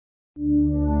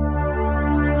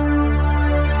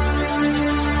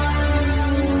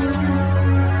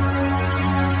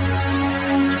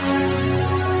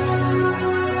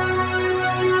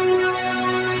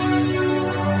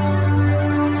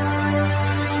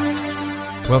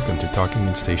Welcome to Talking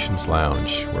in Stations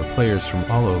Lounge, where players from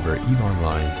all over EVE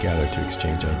Online gather to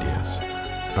exchange ideas.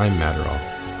 I'm Matterall.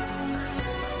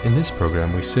 In this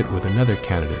program, we sit with another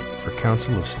candidate for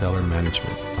Council of Stellar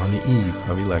Management on the eve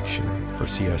of election for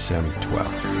CSM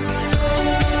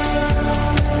 12.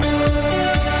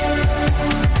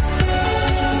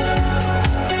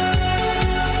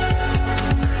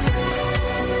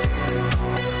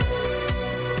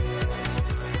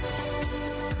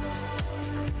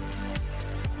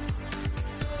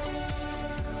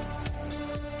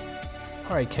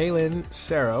 All right, Kaylin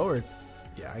Saro,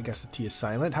 I guess the T is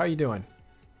silent. How are you doing?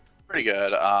 Pretty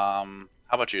good. How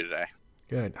about you today?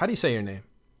 Good. How do you say your name?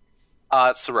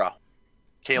 It's Saro.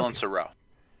 Kaylin Okay. Saro.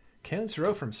 Kaylin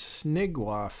Saro from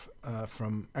Snigwaff.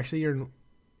 You're I'm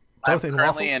both in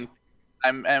currently Waffles?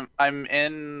 in. I'm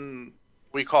in.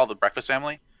 We call the breakfast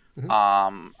family.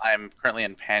 Mm-hmm. I'm currently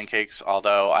in pancakes,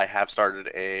 although I have started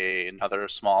another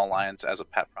small alliance as a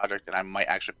pet project, and I might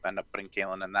actually end up putting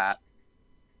Kaylin in that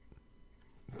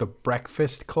The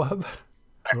Breakfast Club?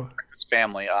 breakfast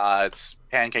family. It's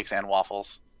pancakes and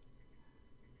waffles.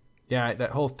 Yeah, that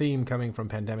whole theme coming from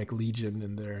Pandemic Legion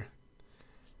and their...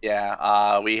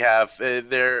 Yeah. We have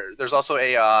There's also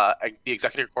the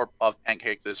executive corp of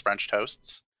pancakes is French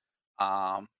toasts.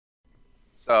 Um,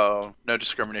 so no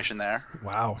discrimination there.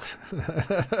 Wow.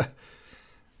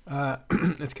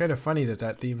 It's kind of funny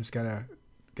that theme's kind of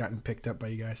gotten picked up by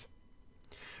you guys.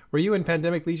 Were you in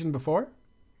Pandemic Legion before?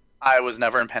 I was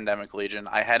never in Pandemic Legion.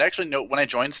 I had actually no when I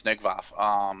joined Snigvav,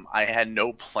 I had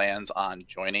no plans on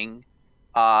joining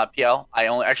PL. I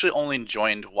only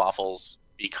joined Waffles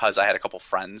because I had a couple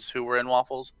friends who were in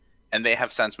Waffles, and they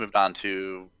have since moved on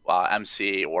to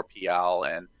MC or PL,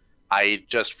 and I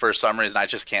just for some reason I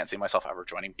just can't see myself ever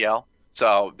joining PL.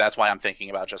 So that's why I'm thinking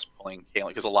about just pulling Kalen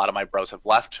because a lot of my bros have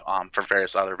left for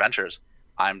various other ventures.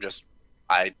 I'm just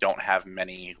I don't have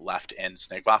many left in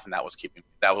Snigvav, and that was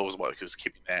what was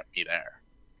keeping me there.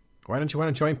 Why don't you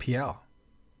want to join PL?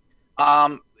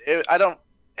 I don't.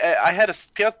 I had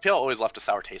PL always left a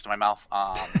sour taste in my mouth.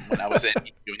 When I was in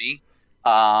uni,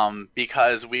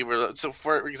 because we were so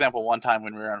for example, one time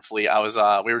when we were on Fleet,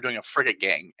 we were doing a frigate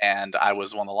gang, and I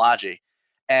was one of the Logi,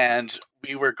 and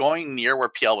we were going near where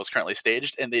PL was currently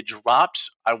staged, and they dropped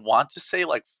I want to say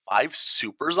like 5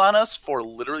 supers on us for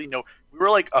literally no. We were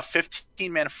like a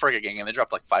 15-man frigate gang, and they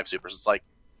dropped like 5 supers. It's like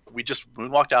we just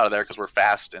moonwalked out of there because we're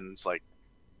fast, and it's like,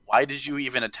 why did you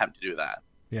even attempt to do that?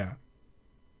 Yeah.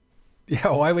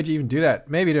 Yeah, why would you even do that?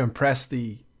 Maybe to impress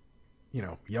the,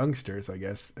 youngsters, I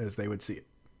guess, as they would see it.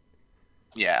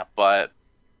 Yeah, but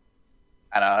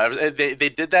I don't know. They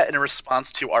did that in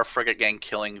response to our frigate gang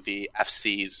killing the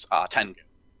FC's Tengu.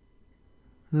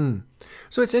 Hmm.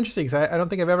 So it's interesting because I don't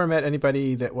think I've ever met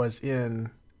anybody that was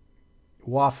in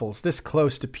Waffles this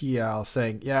close to PL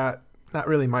saying, yeah, not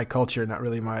really my culture, not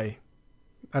really I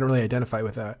don't really identify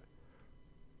with that.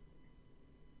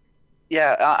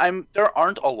 Yeah, There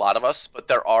aren't a lot of us, but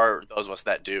there are those of us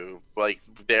that do. Like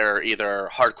they're either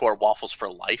hardcore waffles for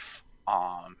life,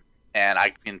 and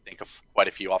I can think of quite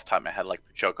a few off the top of my head, like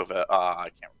Puchoko. I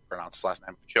can't pronounce his last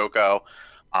name. Puchoko.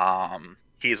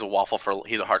 He's a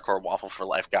hardcore waffle for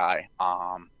life guy.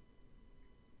 Hmm.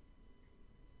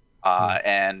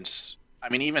 And I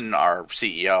mean, even our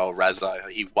CEO Reza,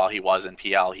 while he was in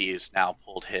PL, he's now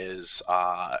pulled his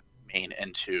main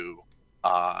into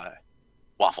uh,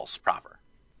 waffles proper.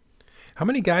 How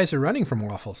many guys are running from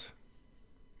Waffles?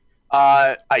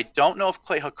 I don't know if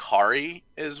Clay Hikari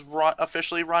is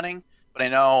officially running, but I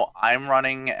know I'm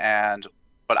running,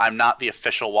 but I'm not the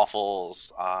official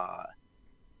Waffles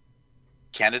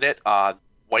candidate.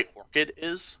 White Orchid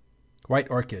is. White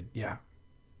Orchid, yeah.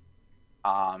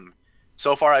 Um,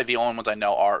 so far, the only ones I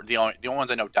know are the only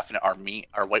ones I know definite are me,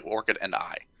 are White Orchid, and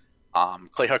I.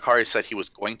 Clay Hikari said he was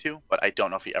going to, but I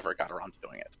don't know if he ever got around to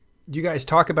doing it. Do you guys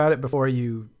talk about it before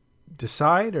you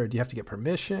decide, or do you have to get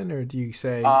permission, or do you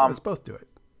say, let's Um, both do it?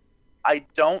 I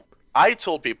don't. I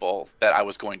told people that I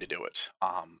was going to do it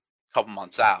a couple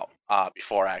months out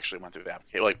before I actually went through the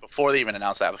application. Like before they even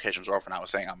announced the applications were open, I was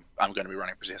saying I'm going to be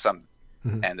running for CSM,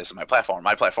 Mm-hmm. and this is my platform.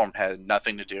 My platform had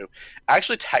nothing to do.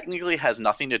 Actually, technically, has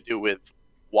nothing to do with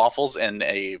waffles in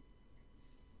a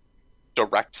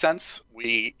direct sense.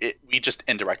 We just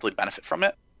indirectly benefit from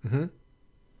it. Mm-hmm.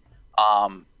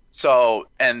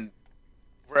 And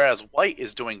whereas white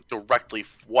is doing directly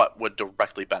what would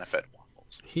directly benefit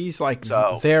waffles. He's like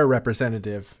So their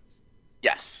representative,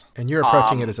 yes. and you're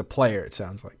approaching it Um, as a player, it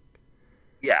sounds like.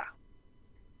 yeah.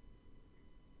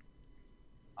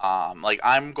 Like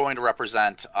I'm going to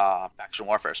represent faction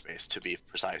warfare space to be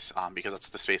precise, because that's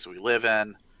the space we live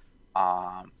in,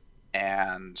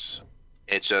 and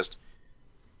it's just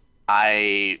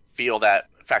I feel that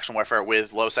faction warfare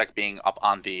with Lowsec being up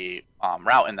on the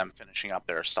route and them finishing up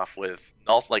their stuff with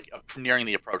null, like nearing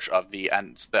the approach of the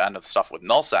end of the stuff with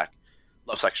nullsec,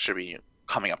 Lowsec should be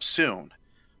coming up soon.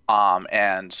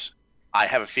 And I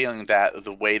have a feeling that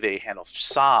the way they handle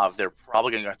Sov, they're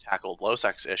probably going to tackle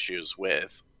Lowsec's issues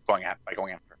with going after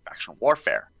faction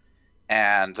warfare,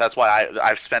 and that's why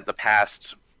I've spent the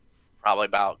past probably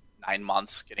about 9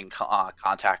 months getting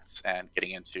contacts and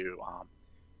getting into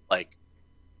like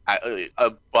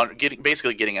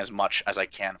getting as much as I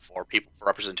can for people for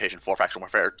representation for faction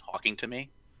warfare talking to me.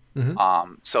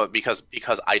 So because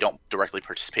I don't directly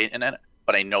participate in it,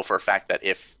 but I know for a fact that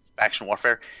if faction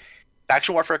warfare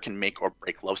can make or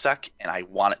break Lowsec, and I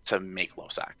want it to make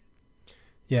Lowsec.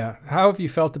 Yeah. How have you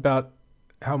felt about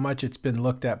how much it's been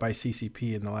looked at by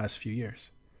CCP in the last few years?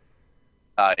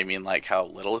 I mean, like how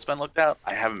little it's been looked at.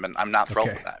 I'm not thrilled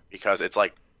with that because it's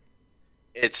like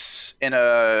it's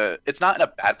not in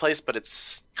a bad place, but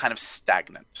it's kind of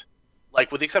stagnant.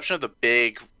 Like with the exception of the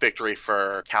big victory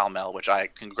for CalMel, which I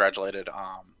congratulated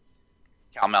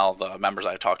CalMel, the members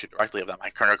I talked to directly of them, I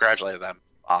congratulated them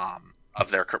of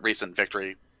their recent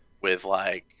victory with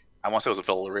like I want to say it was a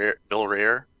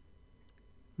Villarreal.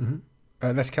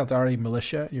 That's Caldari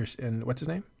Militia. And what's his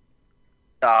name?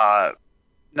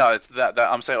 No, it's that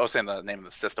I was saying the name of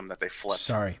the system that they flipped.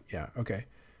 Sorry. Yeah. Okay.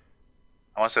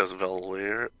 I want to say it was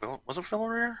Villarreal. Was it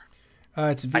Villarreal?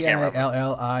 It's Villiol.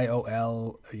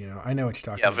 I know what you're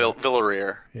talking about. Yeah,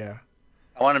 Villarreal. Yeah.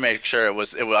 I want to make sure I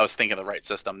was thinking of the right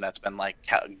system. That's been like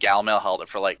Galmail held it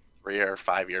for like 3 or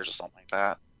 5 years or something like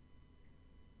that.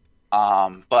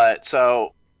 But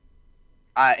so,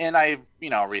 I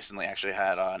recently actually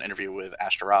had an interview with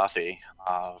Ashtarothi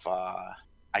of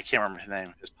I can't remember his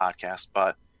name, his podcast,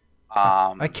 but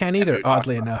I can't either.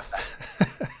 Oddly enough,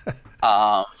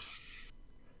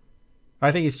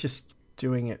 I think he's just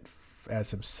doing it as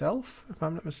himself, if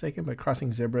I'm not mistaken. But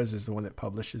Crossing Zebras is the one that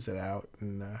publishes it out.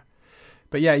 And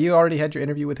but yeah, you already had your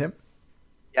interview with him.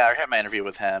 Yeah, I had my interview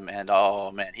with him, and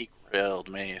oh man, he grilled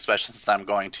me. Especially since I'm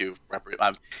going to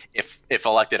if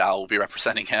elected, I will be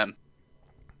representing him.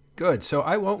 Good. So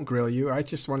I won't grill you. I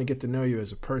just want to get to know you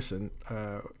as a person.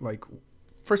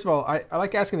 First of all, I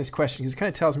like asking this question because it kind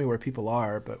of tells me where people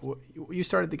are. But you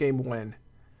started the game when?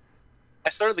 I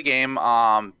started the game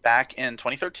back in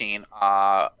 2013.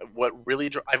 What really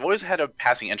I've always had a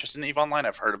passing interest in EVE Online.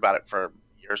 I've heard about it for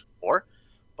years before.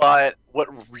 But what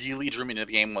really drew me to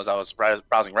the game was I was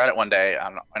browsing Reddit one day,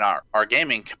 and our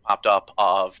gaming popped up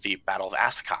of the Battle of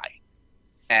Asakai.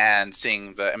 And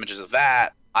seeing the images of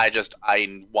that, I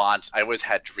always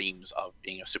had dreams of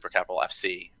being a Super Capital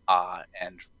FC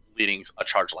and leading a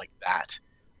charge like that.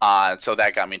 And so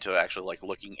that got me to actually like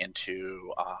looking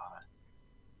into, I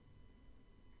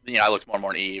looked more and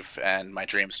more in EVE, and my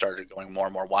dreams started going more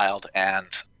and more wild. And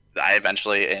I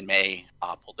eventually, in May,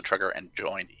 pulled the trigger and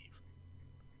joined EVE.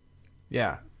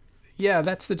 Yeah. Yeah,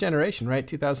 that's the generation, right?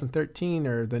 2013,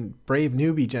 or the brave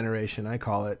newbie generation, I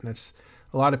call it. And it's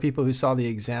a lot of people who saw the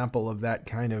example of that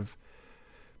kind of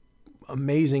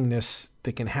amazingness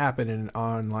that can happen in an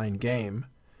online game.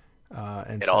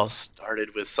 And it all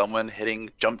started with someone hitting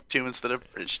jump 2 instead of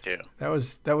bridge 2. That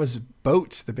was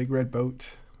Boat, the big red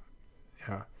boat.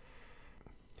 Yeah.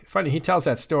 Funny, he tells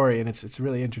that story, and it's a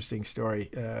really interesting story.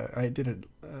 I did an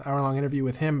hour-long interview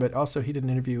with him, but also he did an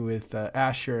interview with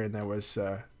Asher, and there was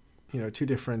 2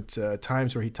 different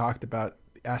times where he talked about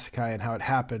Asakai and how it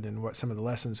happened and what some of the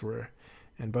lessons were.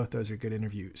 And both those are good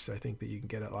interviews. I think that you can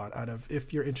get a lot out of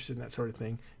if you're interested in that sort of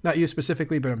thing. Not you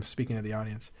specifically, but I'm speaking to the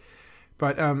audience.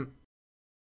 But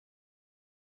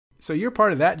so you're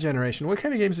part of that generation. What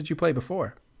kind of games did you play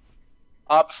before?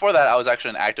 Before that, I was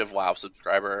actually an active WoW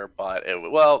subscriber, but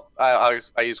I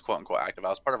use quote unquote active. I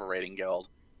was part of a raiding guild.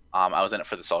 I was in it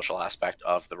for the social aspect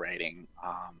of the raiding,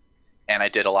 and I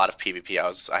did a lot of PvP.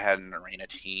 I had an arena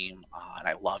team, and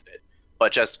I loved it.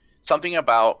 But just something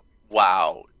about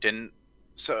WoW didn't.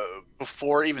 So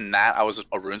before even that, I was a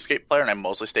RuneScape player, and I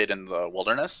mostly stayed in the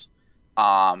wilderness.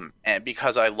 And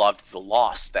because I loved the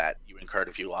loss that you incurred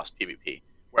if you lost PvP.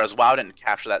 Whereas WoW didn't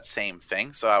capture that same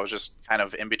thing, so I was just kind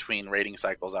of in between raiding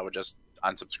cycles. I would just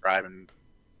unsubscribe and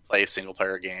play single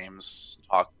player games,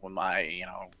 talk with my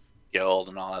guild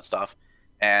and all that stuff.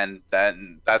 And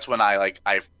then that's when one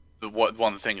of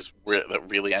the things that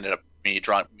really ended up me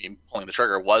pulling the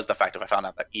trigger was the fact that I found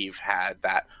out that EVE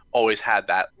always had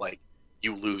that like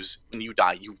when you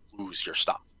die you lose your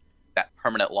stuff, that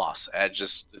permanent loss. And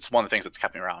it's one of the things that's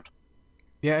kept me around.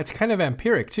 Yeah, it's kind of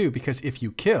vampiric too, because if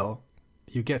you kill,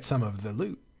 you get some of the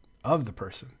loot of the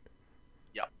person.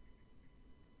 Yeah.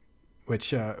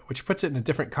 Which puts it in a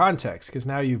different context, because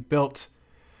now you've built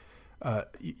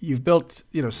you've built,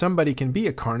 somebody can be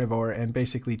a carnivore and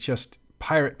basically just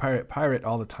pirate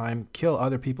all the time, kill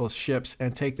other people's ships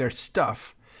and take their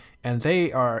stuff. And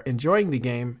they are enjoying the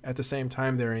game at the same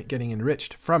time they're getting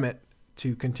enriched from it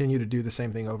to continue to do the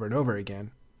same thing over and over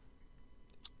again.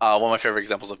 One of my favorite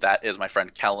examples of that is my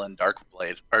friend Kellen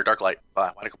Darklight. Why did I call him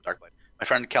Darklight? My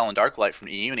friend Kellen Darklight from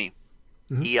eUni.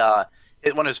 Mm-hmm. He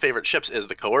one of his favorite ships is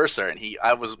the Coercer, and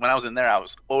when I was in there, I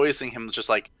was always seeing him just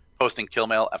like posting kill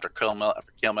mail after kill mail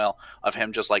after kill mail of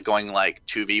him just like going like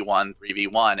 2v1,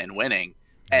 3v1 and winning.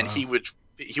 And he would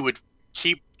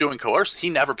keep doing Coercer.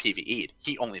 He never PvE'd.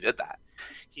 He only did that.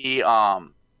 He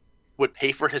would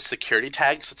pay for his security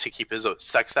tags to keep his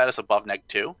sex status above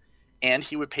 -2, and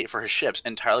he would pay for his ships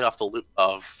entirely off the loot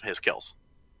of his kills.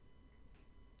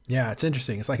 Yeah, it's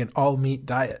interesting. It's like an all-meat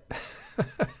diet.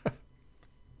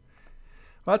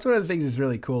 Well, that's one of the things that's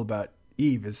really cool about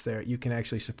EVE is there you can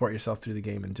actually support yourself through the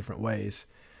game in different ways.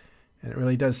 And it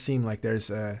really does seem like there's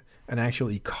an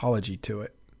actual ecology to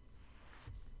it.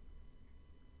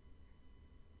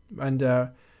 And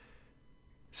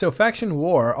so Faction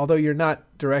War, although you're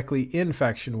not directly in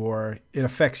Faction War, it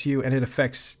affects you and it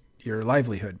affects your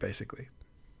livelihood, basically.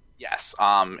 Yes.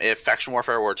 If Faction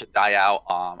Warfare were to die out,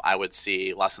 I would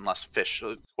see less and less fish,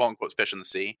 quote unquote, fish in the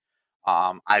sea.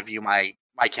 I view my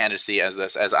candidacy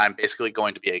as I'm basically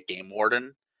going to be a game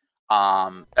warden.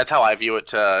 That's how I view it.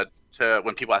 To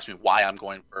when people ask me why I'm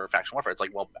going for Faction Warfare, it's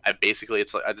like, well,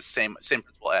 it's like the same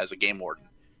principle as a game warden.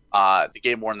 The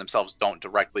game warden themselves don't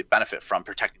directly benefit from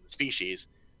protecting the species.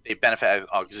 They benefit as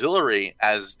auxiliary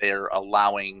as they're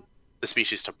allowing the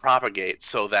species to propagate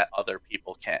so that other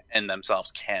people can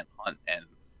hunt and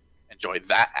enjoy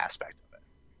that aspect of it.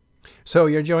 So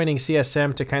you're joining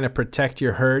CSM to kind of protect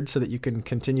your herd so that you can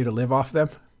continue to live off them?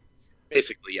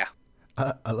 Basically, yeah.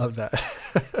 I love that.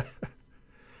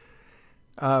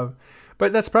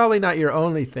 But that's probably not your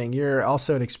only thing. You're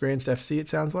also an experienced FC, it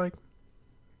sounds like.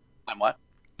 I'm what?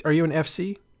 Are you an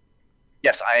FC?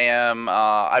 Yes, I am.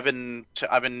 I've been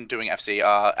doing FC.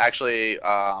 Actually,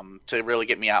 to really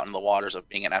get me out in the waters of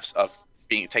being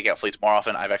taking out fleets more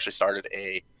often, I've actually started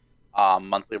a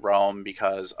monthly roam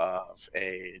because of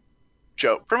a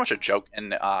joke, pretty much a joke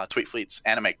in Tweet Fleet's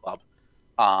anime club,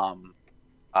 and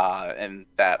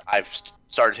that I've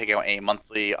started taking out a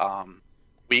monthly.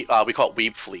 We call it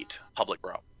Weeb Fleet public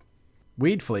roam.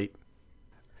 Weed Fleet.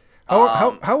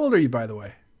 How old are you, by the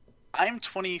way? I'm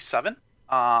 27.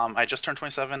 I just turned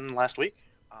 27 last week.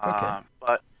 Okay.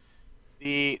 But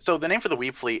the name for the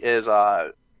Weeb Fleet is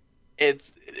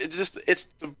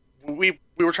we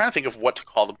were trying to think of what to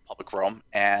call the public roam,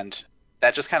 and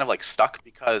that just kind of like stuck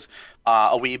because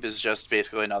a weeb is just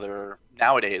basically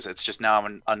nowadays it's just now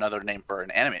another name for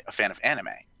a fan of anime.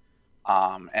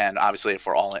 And obviously if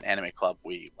we're all in anime club,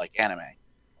 we like anime.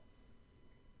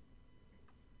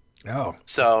 Oh.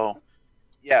 So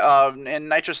yeah, and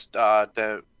Nitrous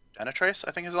Denetrace,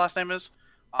 I think his last name is.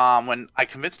 When I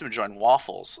convinced him to join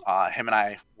Waffles, him and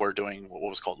I were doing what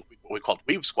we called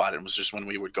Weeb Squad, and it was just when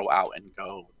we would go out and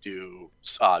go do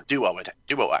duo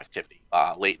activity,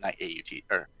 late night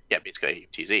basically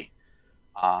AUTZ,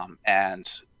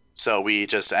 and so we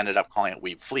just ended up calling it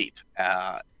Weeb Fleet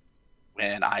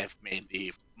when I have made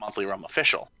the monthly roam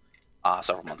official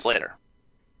several months later.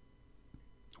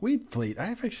 Weeb Fleet, I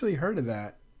have actually heard of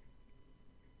that.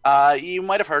 You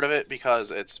might have heard of it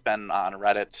because it's been on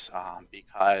Reddit.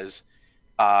 Because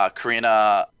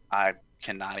Karina, I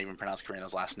cannot even pronounce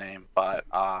Karina's last name, but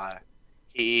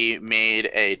he made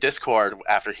a Discord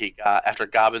after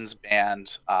Gobbins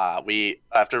banned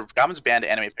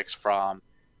anime pics from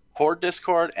Horde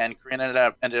Discord, and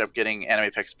Karina ended up getting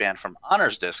anime pics banned from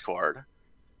Honor's Discord.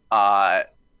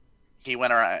 He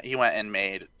went and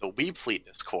made the Weeb Fleet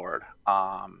Discord,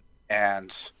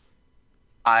 and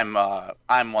I'm one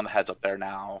of the heads up there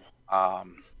now.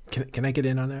 Can I get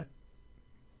in on that?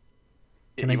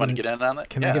 You want to get in on that?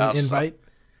 Can I get an invite?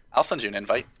 I'll send you an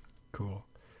invite. Cool.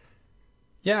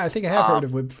 Yeah, I think I have heard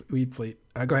of Weeb Fleet.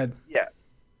 Go ahead. Yeah,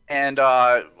 and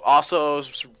also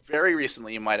very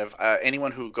recently, you might have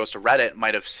anyone who goes to Reddit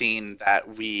might have seen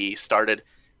that we started.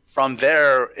 From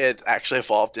there, it actually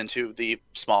evolved into the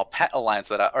small pet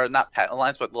alliance or not pet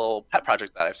alliance, but little pet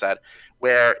project that I've said,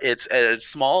 where it's a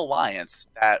small alliance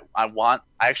that I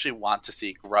actually want to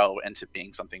see grow into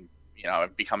being something,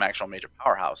 become an actual major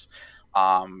powerhouse.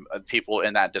 People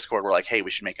in that Discord were like, "Hey,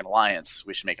 we should make an alliance.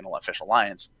 We should make an official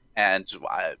alliance." And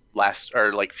a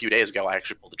few days ago, I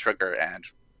actually pulled the trigger, and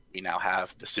we now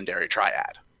have the Sundari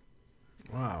Triad.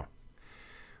 Wow.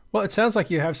 Well, it sounds like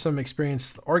you have some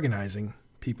experience organizing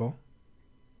people.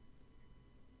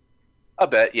 A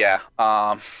bit, yeah.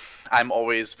 I'm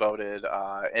always voted,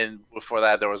 and before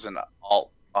that, there was an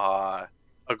alt, a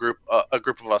group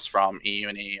of us from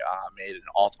eUni made an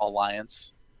alt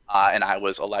alliance, and I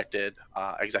was elected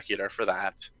executor for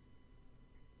that,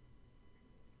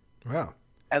 Wow.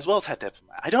 as well as head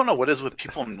diplomat. I don't know what is with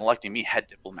people electing me head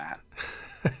diplomat.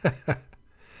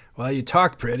 Well, you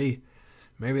talk pretty.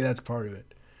 Maybe that's part of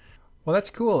it. Well,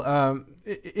 that's cool.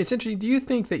 It's interesting. Do you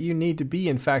think that you need to be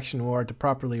in faction war to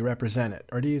properly represent it,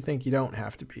 or do you think you don't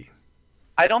have to be?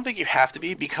 I don't think you have to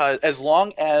be because as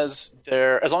long as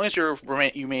you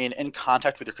remain in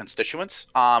contact with your constituents,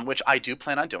 which I do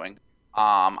plan on doing,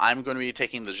 I'm going to be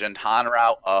taking the Jintan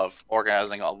route of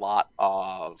organizing a lot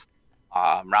of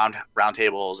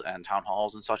roundtables and town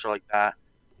halls and such like that,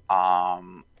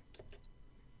 um,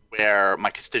 where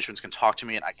my constituents can talk to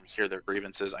me and I can hear their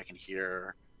grievances, I can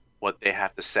hear what they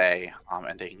have to say,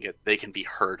 and they can be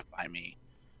heard by me.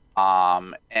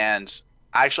 And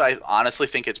actually, I honestly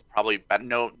think it's probably better.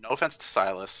 No offense to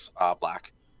Silas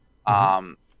Black. Mm-hmm.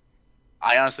 Um,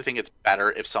 I honestly think it's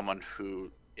better if someone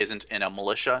who isn't in a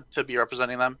militia to be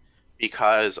representing them,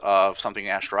 because of something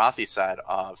Ashtarothi said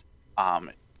of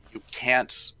you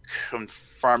can't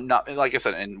confirm. Not like I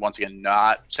said, and once again,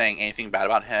 not saying anything bad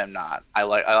about him. Not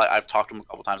I've talked to him a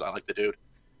couple times. I like the dude.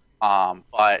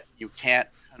 But you can't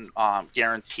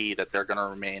guarantee that they're going to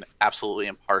remain absolutely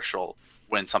impartial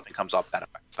when something comes up that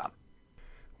affects them.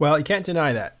 Well, you can't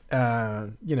deny that.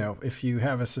 If you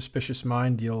have a suspicious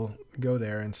mind, you'll go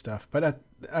there and stuff. But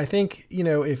I think,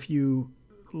 if you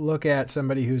look at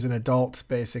somebody who's an adult,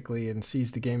 basically, and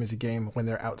sees the game as a game when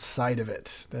they're outside of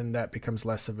it, then that becomes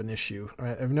less of an issue.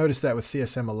 I've noticed that with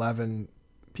CSM 11,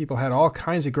 people had all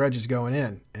kinds of grudges going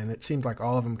in, and it seemed like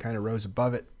all of them kind of rose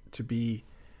above it to be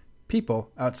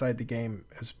people outside the game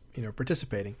as,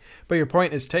 participating. But your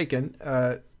point is taken,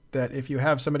 that if you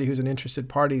have somebody who's an interested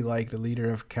party like the leader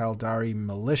of Caldari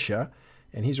Militia,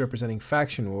 and he's representing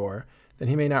faction war, then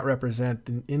he may not represent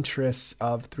the interests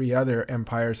of 3 other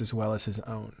empires as well as his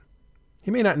own.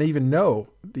 He may not even know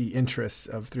the interests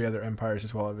of 3 other empires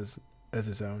as well as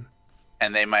his own.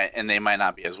 And they might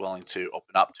not be as willing to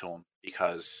open up to him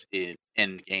because in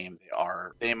game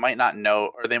they might not know,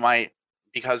 or they might,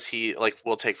 because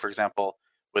we'll take for example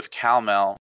with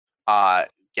Calmel,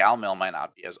 Galmel might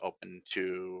not be as open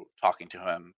to talking to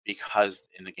him because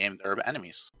in the game they're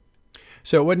enemies.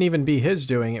 So it wouldn't even be his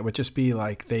doing. It would just be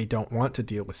like they don't want to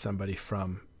deal with somebody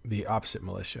from the opposite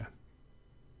militia.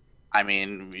 I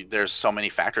mean, there's so many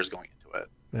factors going into it.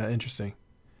 Interesting.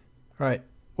 All right.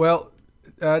 Well,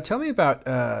 tell me about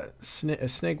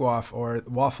Snigwaff or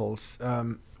Waffles.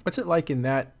 What's it like in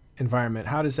that environment?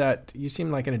 How does that... You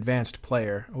seem like an advanced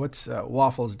player. What's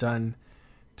Waffles done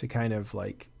to kind of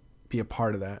like be a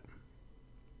part of that?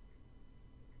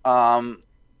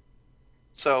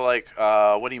 So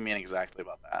what do you mean exactly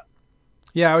about that?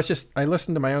 Yeah, I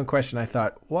listened to my own question. I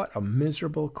thought, what a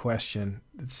miserable question.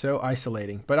 It's so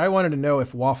isolating. But I wanted to know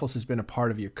if Waffles has been a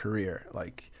part of your career.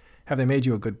 Like, have they made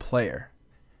you a good player?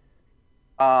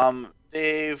 Or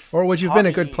would you have been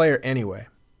a good player anyway?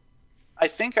 I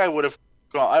think I would have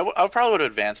gone. I probably would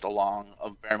have advanced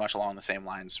very much along the same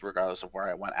lines, regardless of where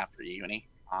I went after uni.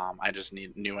 I just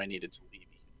knew I needed to leave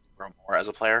grow more as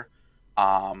a player.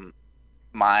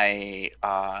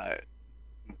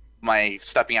 My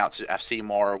stepping out to FC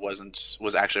more was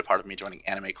actually a part of me joining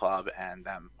Anime Club and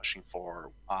them pushing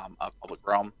for a public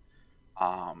realm.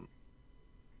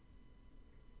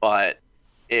 But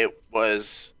it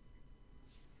was,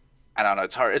 I don't know,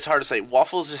 it's hard to say.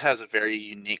 Waffles just has a very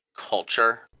unique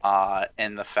culture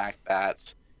in the fact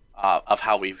that of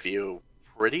how we view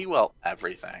pretty well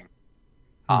everything.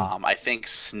 I think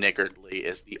Sniggeredly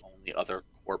is the only other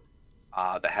corp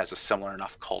that has a similar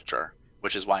enough culture,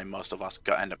 which is why most of us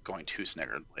end up going to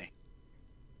Sniggeredly.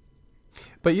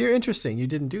 But you're interesting. You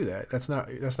didn't do that. That's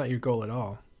not your goal at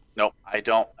all. Nope, I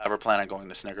don't ever plan on going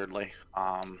to Sniggeredly.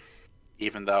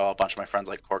 Even though a bunch of my friends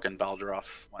like Korgan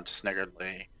Belderoff went to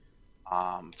Sniggeredly.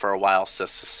 For a while,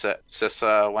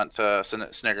 Sissa went to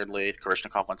Sniggeredly.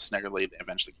 Karishnikov went to Sniggeredly. They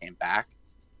eventually came back.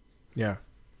 Yeah.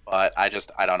 But I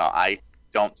don't know. I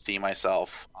don't see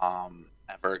myself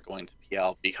ever going to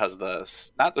PL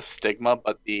because not the stigma,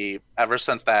 but ever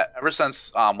since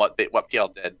what PL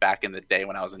did back in the day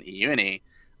when I was in eUni,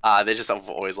 they just have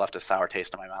always left a sour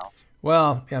taste in my mouth.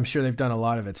 Well, I'm sure they've done a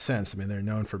lot of it since. I mean, they're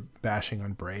known for bashing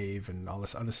on Brave and all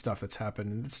this other stuff that's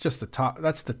happened. It's just the top.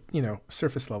 That's the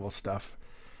surface level stuff.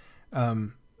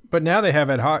 But now they have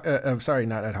not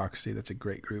Adhocsy. That's a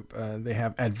great group. They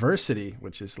have Adversity,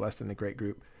 which is less than a great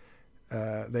group.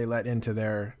 They let into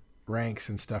their ranks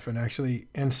and stuff. And actually,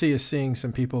 NC is seeing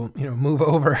some people, move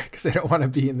over because they don't want to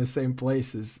be in the same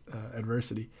place as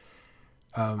Adversity.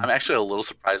 I'm actually a little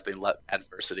surprised they let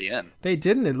Adversity in. They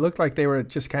didn't. It looked like they were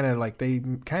just kind of like a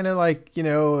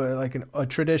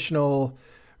traditional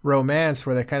romance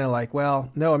where they're kind of like, well,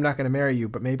 no, I'm not going to marry you,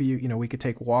 but maybe we could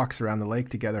take walks around the lake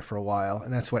together for a while.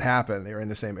 And that's what happened. They were in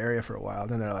the same area for a while.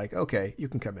 Then they're like, okay, you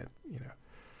can come in,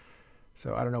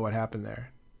 So I don't know what happened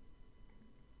there.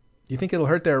 You think it'll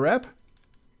hurt their rep?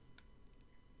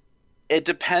 It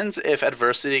depends if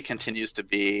Adversity continues to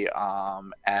be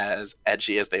as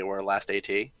edgy as they were last AT.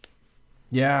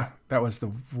 Yeah, that was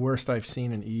the worst I've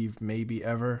seen in EVE maybe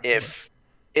ever. If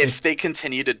they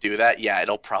continue to do that, yeah,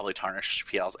 it'll probably tarnish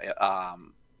PL's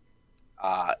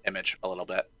image a little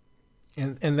bit.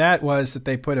 And that was that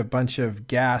they put a bunch of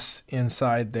gas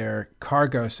inside their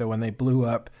cargo, so when they blew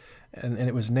up, and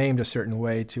it was named a certain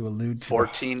way to allude to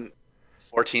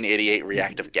 1488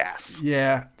 reactive gas.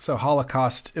 Yeah, so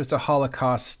Holocaust. It was a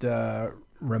Holocaust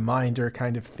reminder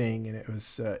kind of thing, and it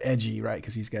was edgy, right?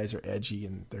 Because these guys are edgy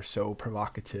and they're so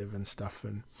provocative and stuff,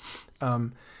 and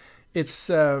it's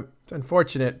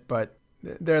unfortunate, but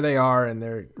there they are, and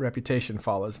their reputation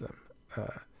follows them.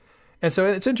 And so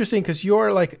it's interesting because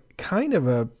you're like kind of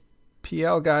a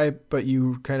PL guy, but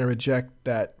you kind of reject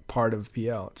that part of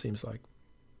PL. It seems like.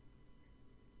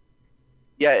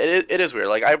 Yeah, it is weird.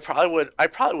 Like I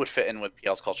probably would fit in with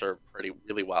PL's culture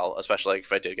really well, especially like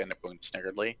if I did end up going to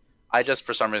Sniggerly. I just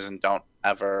for some reason don't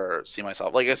ever see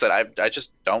myself. Like I said, I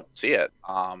just don't see it.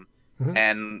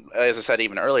 And as I said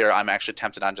even earlier, I'm actually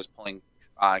tempted on just pulling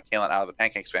Caitlin out of the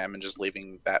Pancakes fam and just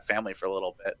leaving that family for a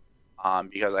little bit,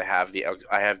 because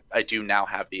I do now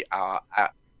have the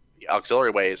auxiliary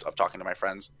ways of talking to my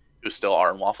friends who still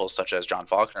are in Waffles, such as John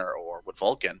Faulkner or Wood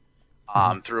Vulcan,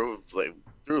 through Weeb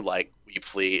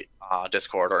Fleet,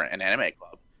 Discord, or an anime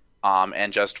club,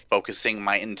 and just focusing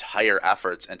my entire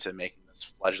efforts into making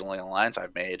this fledgling alliance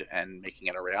I've made and making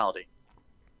it a reality.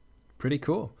 Pretty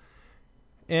cool.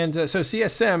 And so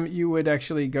CSM, you would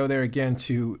actually go there again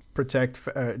to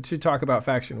to talk about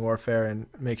faction warfare and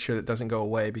make sure that doesn't go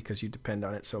away because you depend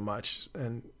on it so much,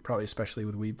 and probably especially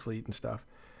with Weeb Fleet and stuff.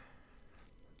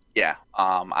 Yeah,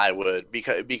 I would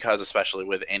because especially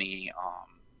with any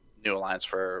new alliance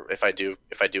if I do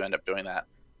end up doing that,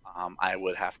 I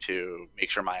would have to make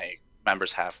sure my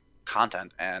members have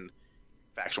content, and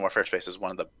faction warfare space is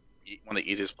one of the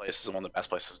easiest places and one of the best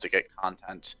places to get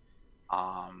content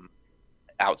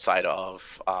outside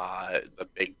of the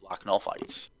big block null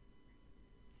fights.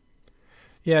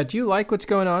 Yeah, do you like what's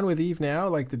going on with EVE now,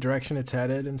 like the direction it's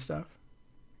headed and stuff?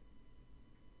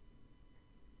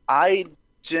 I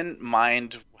didn't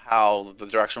mind how the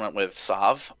direction went with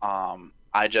SOV.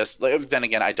 I just then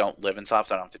again I don't live in SOV,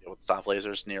 so I don't have to deal with SOV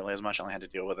lasers nearly as much. I only had to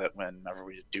deal with it whenever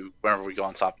we go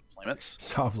on SOV deployments.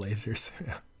 SOV lasers,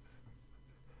 yeah.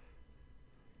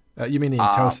 You mean the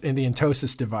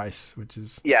Entosis device, which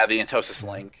is the Entosis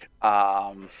link.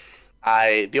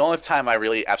 The only time I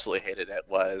really absolutely hated it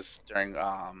was during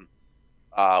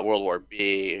World War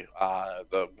B,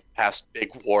 the past big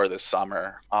war this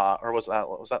summer, or was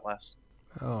that last?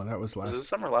 Oh, that was last. Was it this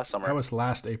summer or last summer? That was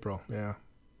last April. Yeah.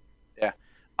 Yeah.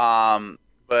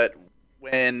 But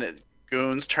when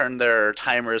goons turned their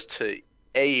timers to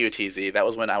AUTZ, that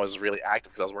was when I was really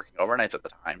active because I was working overnights at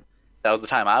the time. That was the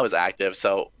time I was active.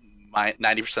 So my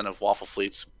 90% of Waffle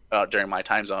fleets during my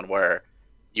time zone, where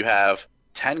you have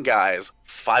 10 guys,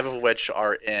 5 of which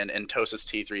are in Entosis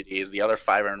T3Ds, the other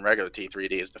 5 are in regular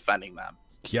T3Ds defending them.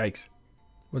 Yikes.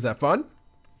 Was that fun?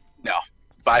 No,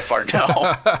 by far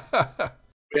no.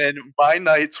 And my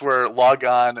nights were log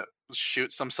on,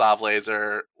 shoot some SOV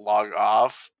laser, log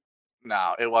off.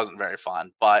 No, it wasn't very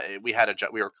fun. But we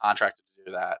were contracted to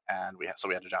do that, and we had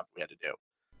a job we had to do.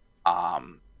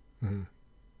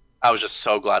 I was just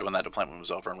so glad when that deployment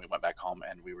was over and we went back home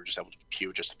and we were just able to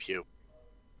pew.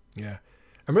 Yeah,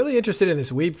 I'm really interested in this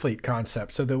Weeb Fleet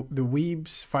concept. So the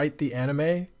Weebs fight the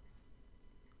anime.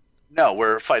 No,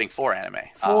 we're fighting for anime.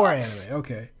 Anime.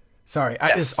 Okay. Sorry,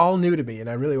 yes. It's all new to me, and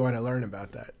I really want to learn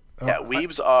about that. Yeah,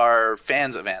 Weebs are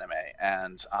fans of anime,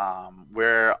 and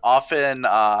we're often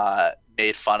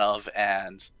made fun of,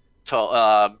 and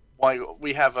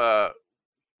we have a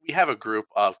group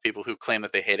of people who claim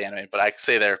that they hate anime, but I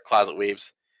say they're closet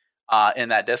weebs in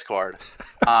that Discord.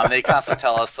 They constantly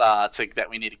tell us that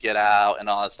we need to get out and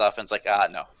all that stuff, and it's like,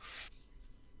 no.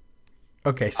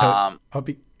 Okay, so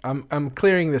I'm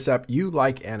clearing this up. You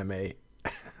like anime?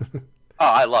 Oh,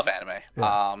 I love anime.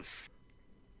 Yeah.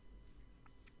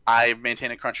 I maintain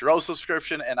a Crunchyroll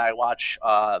subscription, and I watch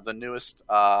the newest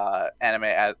anime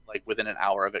at within an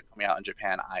hour of it coming out in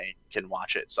Japan. I can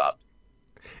watch it subbed.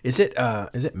 Is it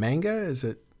manga? Is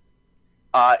it?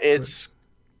 It's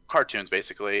cartoons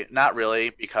basically. Not really,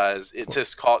 because it's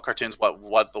just call it cartoons.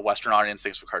 What the Western audience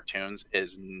thinks of cartoons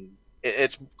is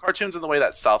it's cartoons in the way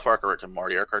that South Park or Rick and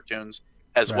Morty are cartoons,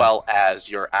 as Right. well as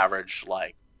your average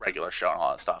like regular show and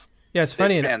all that stuff. Yeah, it's It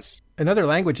funny. spans. In other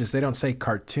languages, they don't say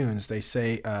cartoons; they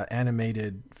say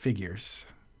animated figures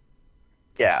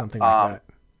or Yeah. something like that.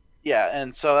 Yeah,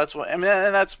 and so that's what I mean,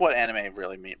 and that's what anime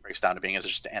really breaks down to being is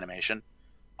just animation.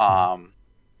 Mhm. Um,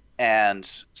 and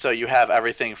so you have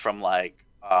everything from like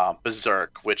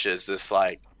Berserk, which is this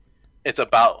like it's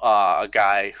about a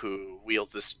guy who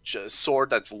wields this sword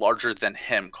that's larger than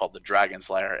him called the Dragon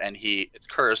Slayer, and it's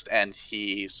cursed, and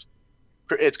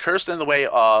it's cursed in the way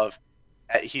of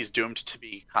he's doomed to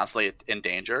be constantly in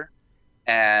danger,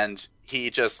 and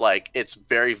he just like it's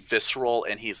very visceral,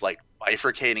 and he's like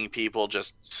bifurcating people,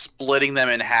 just splitting them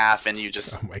in half, and you Oh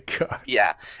just my god.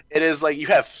 yeah, it is like you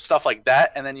have stuff like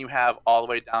that, and then you have all the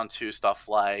way down to stuff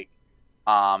like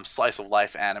slice of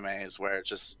life animes where it's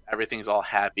just everything's all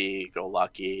happy go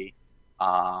lucky,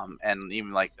 and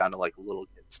even like down to like little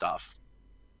kid stuff.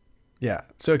 Yeah,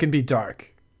 so it can be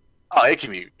dark. Oh, it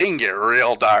can get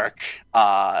real dark.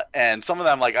 And some of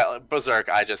them like Berserk,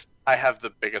 I have the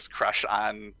biggest crush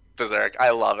on Berserk. I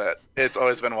love it. It's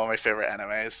always been one of my favorite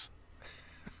animes.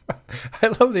 I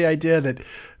love the idea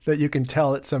that you can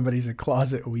tell that somebody's a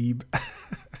closet weeb.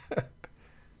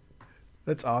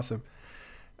 That's awesome.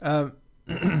 Um,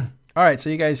 all right, so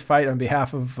you guys fight on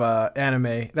behalf of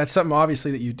anime. That's something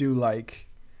obviously that you do like.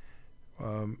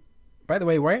 By the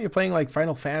way, why aren't you playing like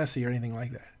Final Fantasy or anything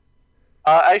like that?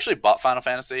 I actually bought Final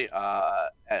Fantasy.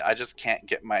 I just can't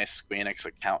get my Squeenix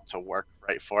account to work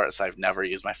right for it, so I've never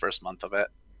used my first month of it.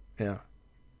 Yeah,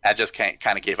 I just can't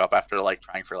kind of gave up after like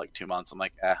trying for like 2 months. I'm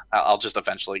like, I'll just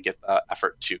eventually get the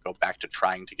effort to go back to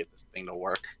trying to get this thing to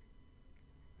work.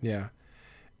 yeah.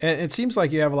 And it seems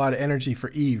like you have a lot of energy for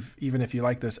Eve, even if you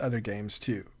like those other games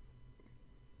too.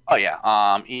 Oh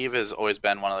yeah, Eve has always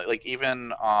been one of the, like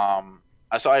even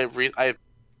I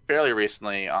fairly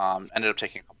recently ended up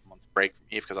taking a couple months break from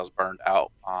Eve because I was burned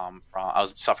out from I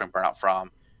was suffering burnout from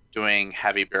doing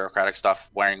heavy bureaucratic stuff,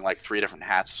 wearing like 4 different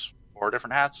hats.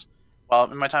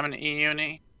 Well, in my time in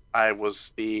E-Uni, I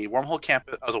was a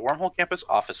Wormhole campus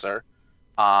officer,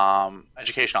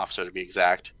 education officer to be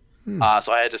exact. Hmm.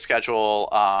 So I had to schedule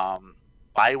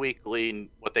bi-weekly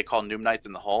what they call Noob Nights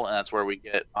in the Hole, and that's where we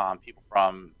get people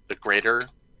from the greater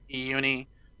E-Uni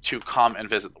to come and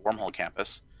visit the Wormhole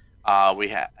campus.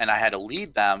 And I had to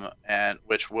lead them, and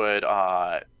which would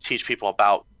teach people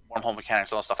about wormhole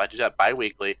mechanics and all that stuff. I did that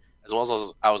bi-weekly, as well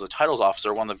as I was a titles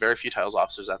officer, one of the very few titles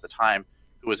officers at the time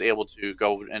who was able to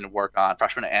go and work on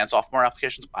freshman and sophomore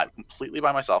applications completely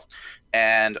by myself.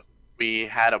 And we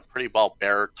had a pretty well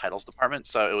bare titles department,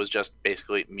 so it was just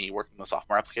basically me working the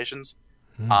sophomore applications.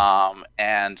 Hmm.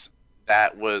 And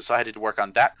that was so I had to work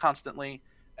on that constantly,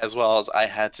 as well as I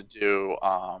had to do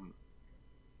a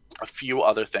few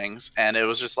other things, and it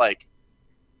was just like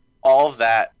all of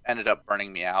that ended up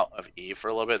burning me out of Eve for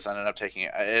a little bit. So I ended up taking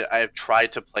I've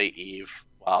tried to play Eve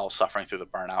while suffering through the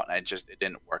burnout, and it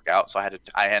didn't work out. So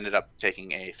I ended up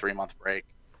taking a 3 month break,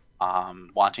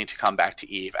 wanting to come back to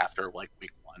Eve after like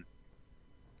week one.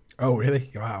 Oh,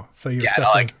 really? Wow. So you're Yeah, no,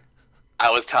 suffering. like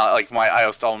I was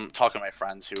talking to my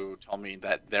friends who told me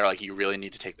that they're like, you really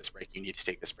need to take this break. You need to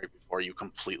take this break before you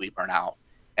completely burn out.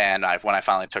 And when I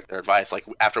finally took their advice, like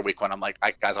after week one, I'm like,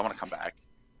 guys, I want to come back.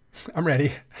 I'm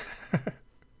ready.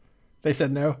 They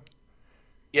said no.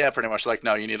 Yeah, pretty much. Like,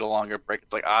 no, you need a longer break.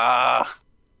 It's like,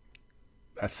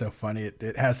 That's so funny.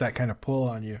 It has that kind of pull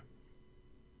on you.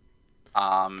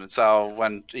 So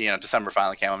when December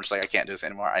finally came, I'm just like, I can't do this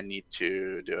anymore. I need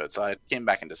to do it. So I came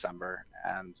back in December,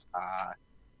 and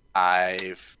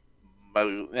I've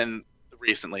and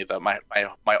recently though my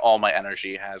all my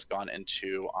energy has gone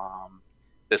into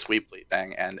this Weeb Fleet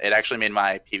thing, and it actually made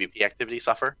my PvP activity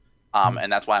suffer. Hmm.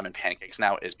 And that's why I'm in Pancakes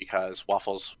now, is because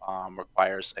Waffles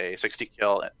requires a 60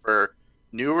 kill for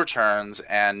new returns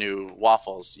and new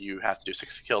Waffles. You have to do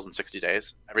 60 kills in 60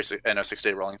 days in a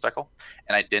 6-day rolling cycle,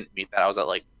 and I didn't meet that. I was at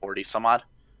like 40 some odd,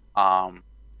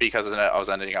 because I was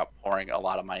ending up pouring a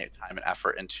lot of my time and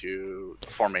effort into the I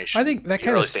formation, think that the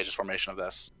kind early of, stages formation of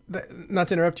this. not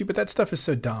to interrupt you, but that stuff is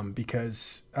so dumb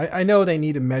because I know they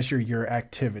need to measure your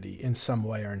activity in some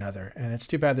way or another. And it's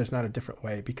too bad there's not a different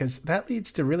way because that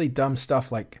leads to really dumb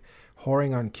stuff like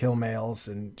whoring on kill mails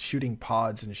and shooting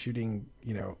pods and shooting,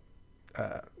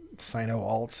 Sino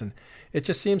alts. And it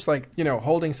just seems like,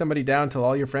 holding somebody down till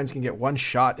all your friends can get one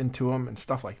shot into them and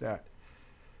stuff like that.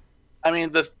 I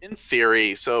mean, in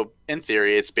theory,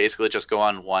 it's basically just go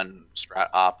on one strat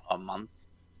op a month,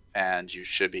 and you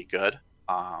should be good.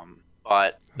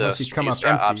 But Unless you come up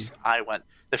empty.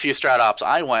 the few strat ops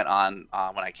I went on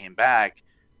when I came back,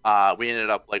 we ended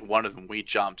up like one of them. We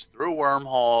jumped through a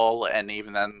wormhole, and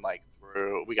even then, like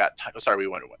we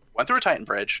went through a Titan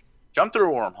bridge, jumped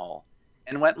through a wormhole,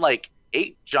 and went like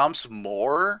 8 jumps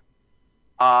more.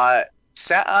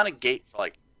 Sat on a gate for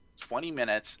like 20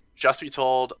 minutes just to be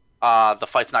told the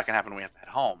fight's not gonna happen. We have to head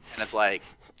home, and it's like,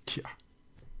 Yeah.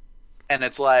 and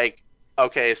it's like,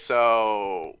 okay,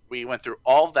 so we went through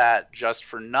all of that just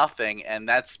for nothing, and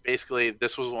that's basically,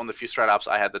 this was one of the few strat ops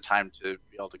I had the time to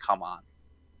be able to come on.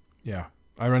 Yeah,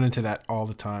 I run into that all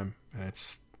the time, and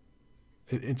it's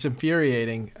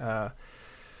infuriating.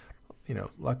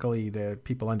 Luckily the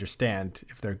people understand.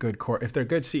 If they're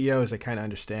good CEOs, they kind of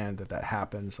understand that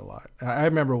happens a lot. I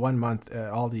remember one month,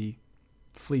 all the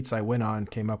fleets I went on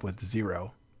came up with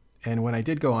 0, and when I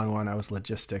did go on one, I was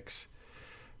logistics,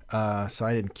 so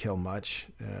I didn't kill much,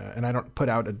 and I don't put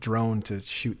out a drone to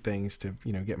shoot things to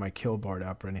get my kill board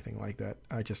up or anything like that.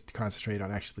 I just concentrate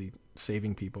on actually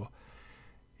saving people.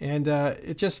 And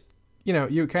it just,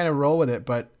 you kind of roll with it.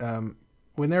 But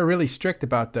when they're really strict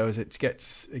about those, it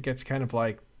gets kind of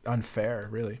like unfair,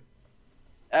 really.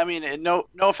 I mean, no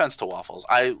offense to Waffles.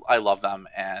 I love them,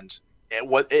 and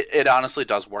it honestly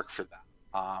does work for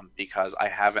them, because I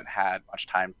haven't had much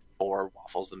time for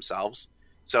Waffles themselves.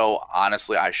 So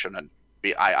honestly, I shouldn't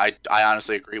be. I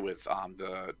honestly agree with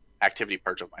the activity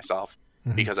purge of myself,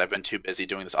 mm-hmm. because I've been too busy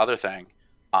doing this other thing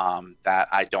that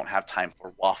I don't have time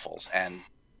for Waffles, and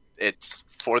it's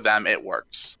for them. It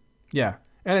works. Yeah,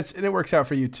 and it works out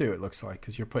for you too. It looks like,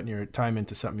 because you're putting your time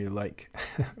into something you like,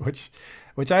 which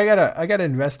I gotta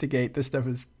investigate. This stuff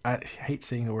is, I hate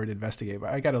saying the word investigate,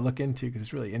 but I gotta look into, because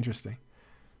it's really interesting.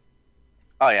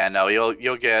 Oh yeah, no,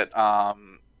 you'll get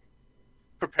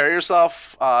prepare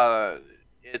yourself.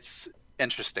 It's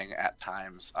interesting at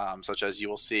times, such as you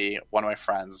will see one of my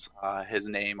friends, his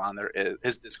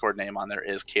Discord name on there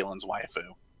is Kalen's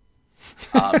waifu.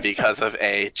 Because of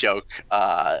a joke.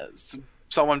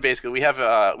 Someone basically, we have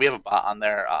a bot on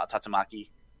there,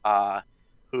 Tatsumaki,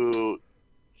 who,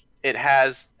 it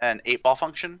has an 8-ball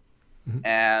function, mm-hmm.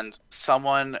 and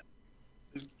someone,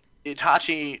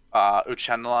 Itachi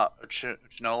Uchinola,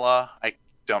 I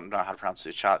don't know how to pronounce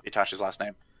Itachi's last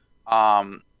name.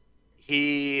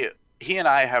 He and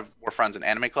I were friends in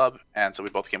Anime Club, and so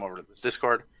we both came over to this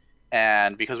Discord,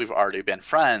 and because we've already been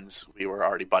friends, we were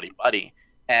already buddy.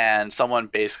 And someone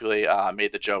basically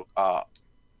made the joke that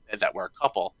we're a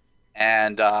couple.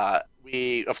 And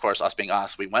we, of course, us being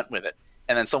us, we went with it.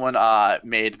 And then someone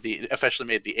officially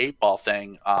made the 8-ball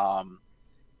thing.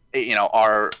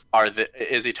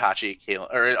 Is Itachi,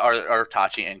 Kalen, or are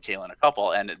Itachi and Kalen a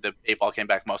couple? And the 8-ball came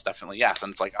back most definitely yes.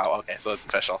 And it's like, oh, okay, so it's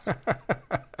official.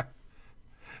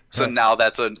 So now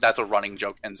that's a running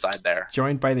joke inside there.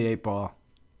 Joined by the 8-ball.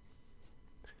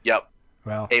 Yep.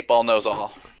 Well, 8-ball knows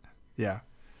all. Yeah.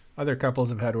 Other couples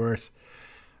have had worse.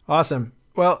 Awesome.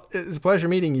 Well, it's a pleasure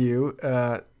meeting you.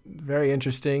 Very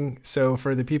interesting. So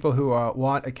for the people who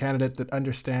want a candidate that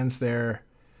understands their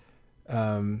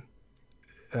anime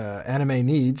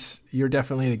needs, you're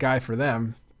definitely the guy for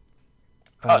them.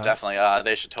 Definitely.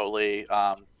 They should totally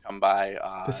come by.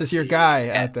 This is your guy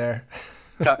out there.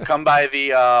 Come by the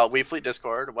WeFleet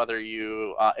Discord, whether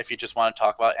you, if you just want to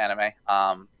talk about anime.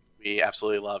 We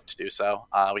absolutely love to do so.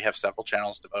 We have several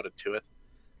channels devoted to it.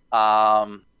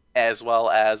 As well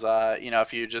as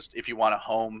if you want a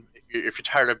home, if you're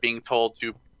tired of being told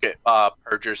to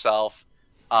purge yourself,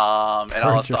 and all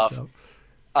that stuff,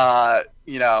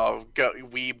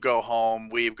 Weeb go home,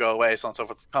 Weeb go away, so on and so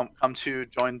forth. Come to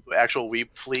join the actual Weeb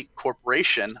Fleet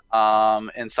Corporation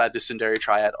inside the Tsundere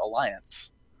Triad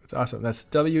Alliance. That's awesome. That's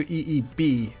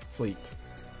WEEB Fleet.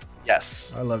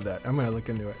 Yes, I love that. I'm gonna look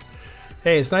into it.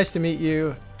 Hey, it's nice to meet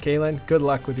you, Kalen. Good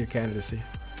luck with your candidacy.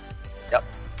 Yep.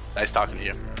 Nice talking to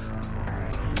you.